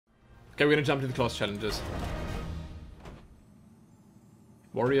Okay, we're gonna jump to the class challenges.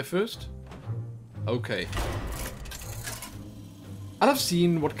 Warrior first? Okay. And I've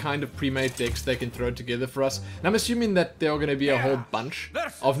seen what kind of pre-made decks they can throw together for us. And I'm assuming that there are gonna be a whole bunch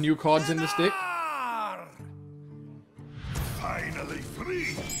of new cards in this deck. Finally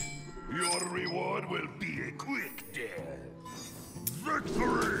free! Your reward will be a quick death.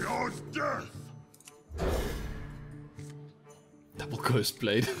 Victory or death! Double Ghost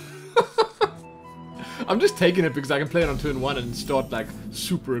Blade. I'm just taking it because I can play it on turn 1 and start like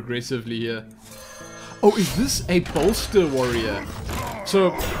super aggressively here. Oh, is this a bolster warrior?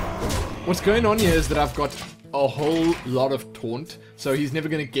 So, what's going on here is that I've got a whole lot of taunt, so he's never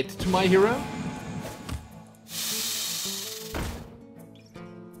going to get to my hero.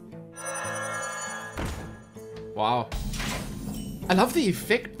 Wow. I love the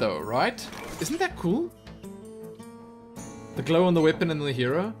effect though, right? Isn't that cool? The glow on the weapon and the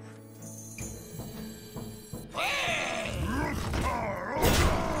hero.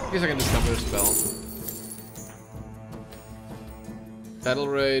 I guess I can discover a spell. Battle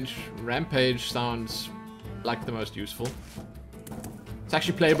Rage, Rampage sounds like the most useful. It's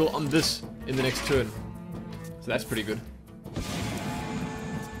actually playable on this in the next turn. So that's pretty good.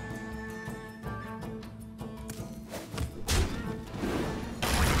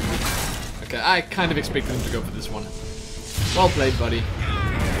 Okay, I kind of expected him to go for this one. Well played, buddy.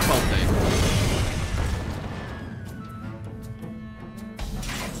 Well played.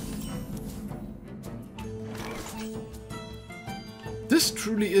 This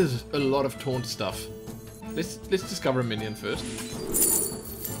truly is a lot of taunt stuff. Let's discover a minion first.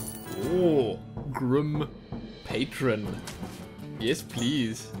 Oh, Grim Patron. Yes,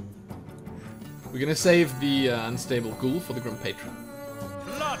 please. We're gonna save the unstable ghoul for the Grim Patron.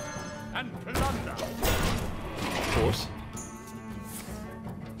 Blood and plunder. Of course.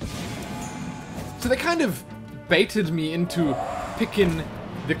 So they kind of baited me into picking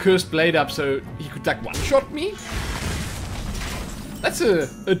the Cursed Blade up so he could like one-shot me? That's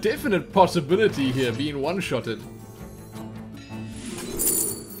a definite possibility here, being one-shotted.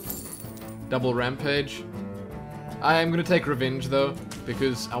 Double Rampage. I am gonna take Revenge though,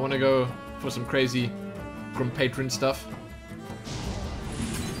 because I want to go for some crazy Grim Patron stuff.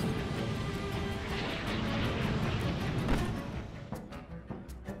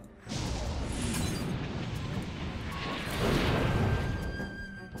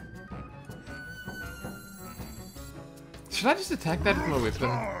 Should I just attack that with my weapon?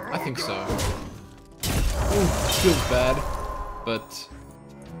 I think so. Ooh, feels bad, but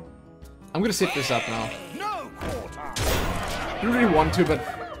I'm gonna set this up now. I don't really want to, but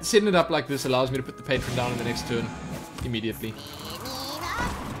setting it up like this allows me to put the patron down in the next turn immediately.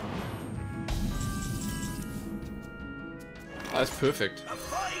 That's perfect.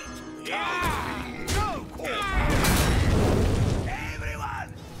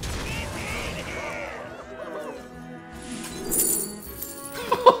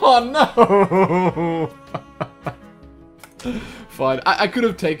 Oh no! Fine, I could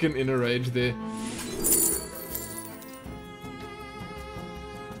have taken Inner Rage there.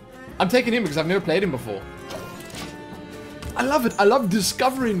 I'm taking him because I've never played him before. I love it. I love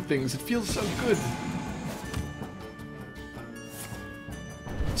discovering things. It feels so good.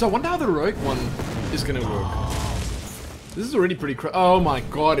 So I wonder how the Rogue one is gonna work. This is already pretty oh my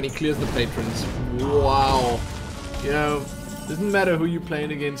god, and he clears the patrons. Wow. You know, doesn't matter who you're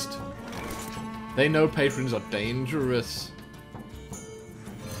playing against. They know patrons are dangerous.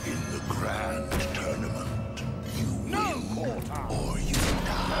 In the grand tournament, you win or you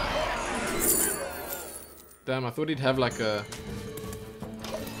die. Damn, I thought he'd have like a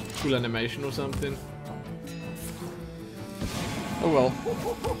cool animation or something. Oh well.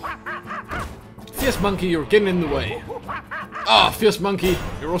 Fierce Monkey, you're getting in the way. Ah, Fierce Monkey,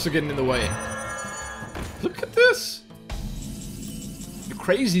 you're also getting in the way. Look at this! You're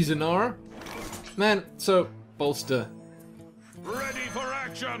crazy, Zanar. Man, so, bolster. Ready for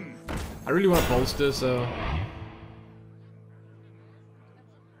action! I really want to bolster, so...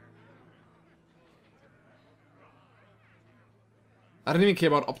 I don't even care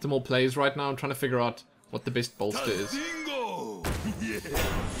about optimal plays right now. I'm trying to figure out what the best bolster is. Yeah.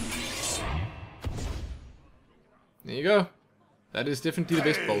 There you go. That is definitely the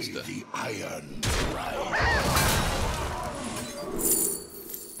best bolster. The iron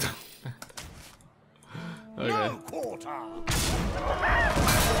Okay.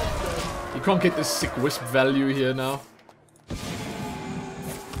 You can't get this sick wisp value here now.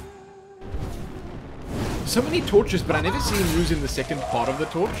 So many torches, but I never see him using the second part of the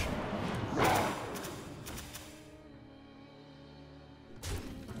torch.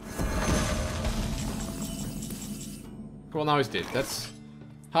 Well, now he's dead. That's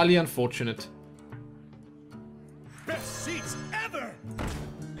highly unfortunate. Best seats ever!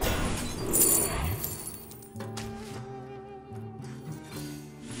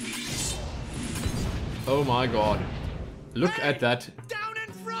 Oh my god. Look at that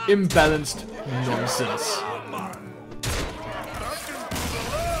imbalanced nonsense.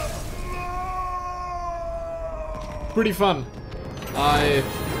 Pretty fun. I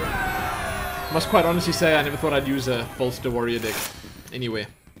must quite honestly say I never thought I'd use a bolster warrior deck. Anyway.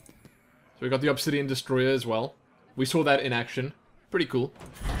 So we got the Obsidian Destroyer as well. We saw that in action. Pretty cool.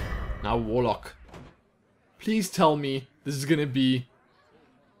 Now Warlock. Please tell me this is gonna be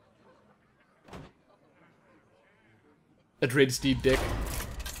a Dreadsteed deck.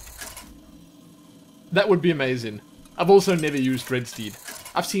 That would be amazing. I've also never used Dreadsteed.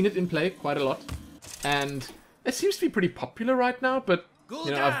 I've seen it in play quite a lot. And it seems to be pretty popular right now, but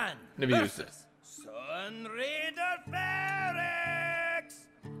you know, I've never used it. Sun Raider Barracks!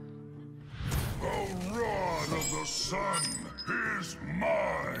 The rod of the sun is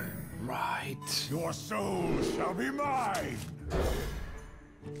mine! Right. Your soul shall be mine!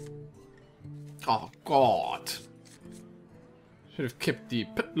 Oh god. Should have kept the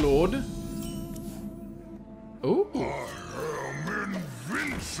Pit Lord. Oh. I am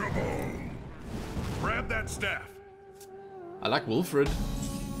invincible! Grab that staff! I like Wilfred.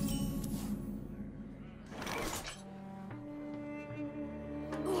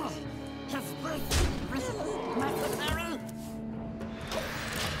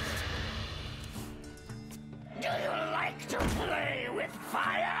 Do you like to play with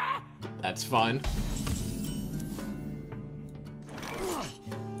fire? That's fine.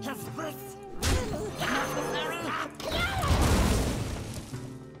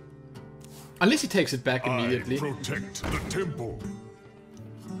 Unless he takes it back immediately. I protect the temple.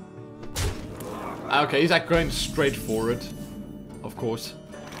 Okay, he's like going straight for it. Of course.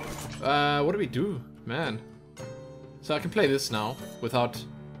 What do we do? Man. So I can play this now without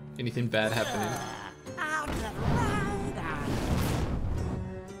anything bad happening.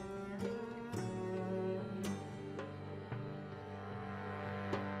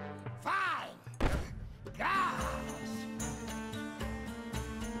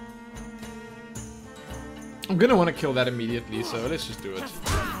 I'm gonna want to kill that immediately, so let's just do it.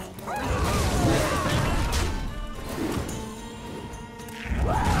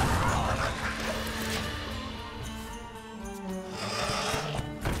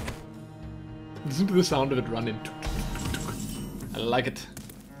 Listen to the sound of it running. I like it.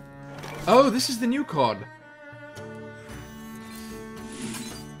 Oh, this is the new card.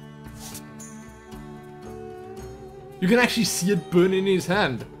 You can actually see it burn in his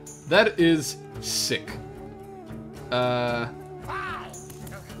hand. That is sick.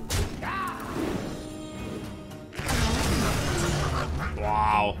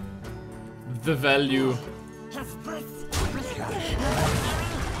 Wow. The value.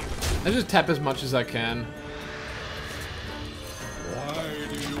 I just tap as much as I can. Why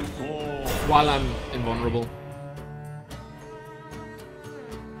do you call? While I'm invulnerable.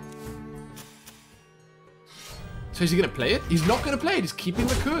 So is he gonna play it? He's not gonna play it, he's keeping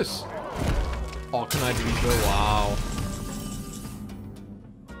the curse. Oh, can I delete her? Wow.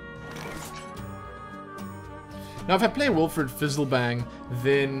 Now if I play Wilfred Fizzlebang,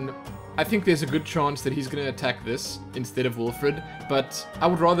 then I think there's a good chance that he's gonna attack this instead of Wilfred, but I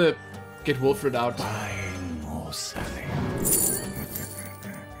would rather get Wilfred out. Buying or selling.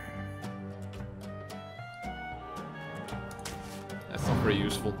 That's not very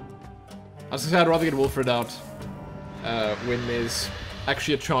useful. I was gonna say I'd rather get Wilfred out when there's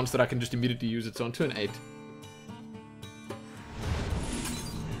actually a chance that I can just immediately use it. So on turn 8.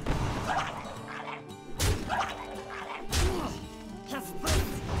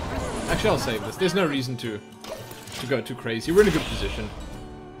 Actually, I'll save this. There's no reason to go too crazy. We're in a good position.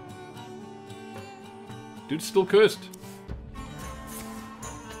 Dude's still cursed.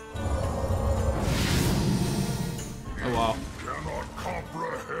 Oh wow. Cannot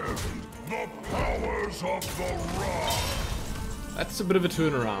comprehend the powers of the rod. That's a bit of a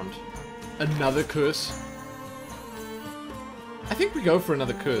turnaround. Another curse. I think we go for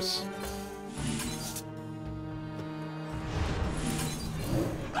another curse.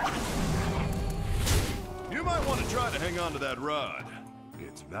 You might want to try to hang on to that rod.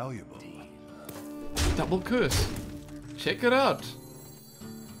 It's valuable. Double curse. Check it out.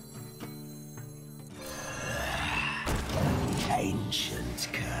 Ancient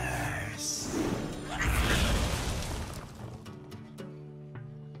curse.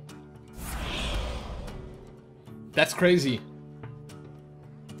 That's crazy.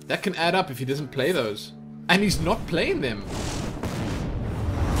 That can add up if he doesn't play those. And he's not playing them.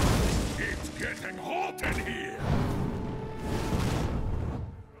 It's getting hot in here.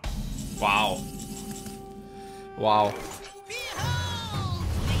 Wow. Wow. Behold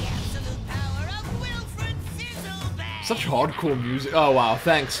the absolute power of Wilfred Sizzleback! Such hardcore music. Oh wow,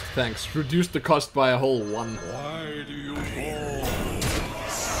 thanks, thanks. Reduced the cost by a whole 1. Why do you fall?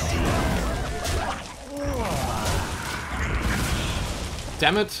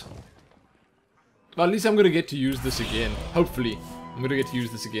 Damn it. Well, at least I'm gonna get to use this again. Hopefully. I'm gonna get to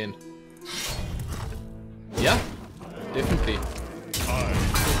use this again. Yeah, definitely. I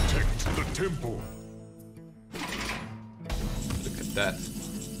protect the temple. Look at that.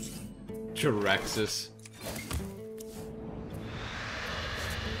 Jiraxis.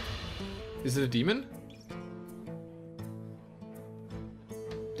 Is it a demon?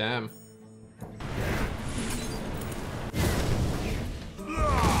 Damn.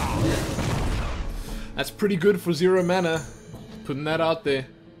 That's pretty good for 0 mana. Putting that out there.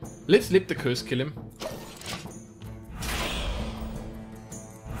 Let's let the curse kill him.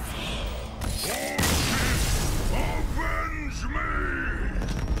 Avenge me!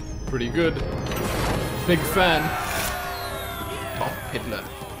 Pretty good. Big fan. Top Hitler.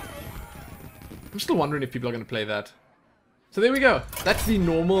 I'm still wondering if people are going to play that. So there we go. That's the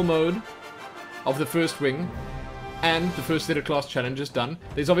normal mode of the first wing. And the first set of class challenges done.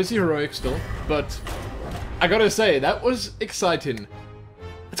 There's obviously heroic still, but I gotta say, that was exciting.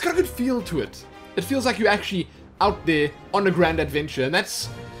 It's got a good feel to it. It feels like you're actually out there on a grand adventure, and that's...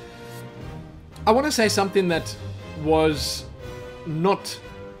 I want to say something that was not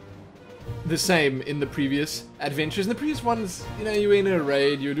the same in the previous adventures. In the previous ones, you know, you were in a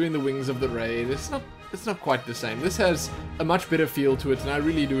raid, you were doing the wings of the raid. It's not quite the same. This has a much better feel to it, and I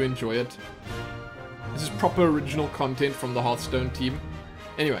really do enjoy it. This is proper original content from the Hearthstone team.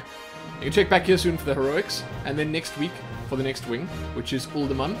 Anyway, you can check back here soon for the heroics, and then next week for the next wing, which is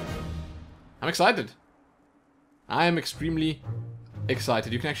Uldaman. I'm excited. I am extremely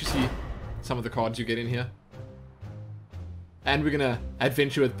excited. You can actually see some of the cards you get in here. And we're gonna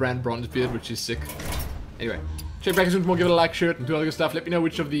adventure with Brand Bronzebeard, which is sick. Anyway, check back soon for more, give it a like, share it, and do other good stuff. Let me know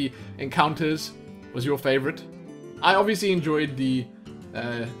which of the encounters was your favorite. I obviously enjoyed the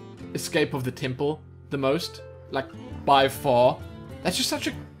escape of the temple the most, like by far. That's just such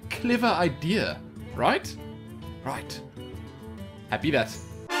a clever idea, right? Right. Happy that.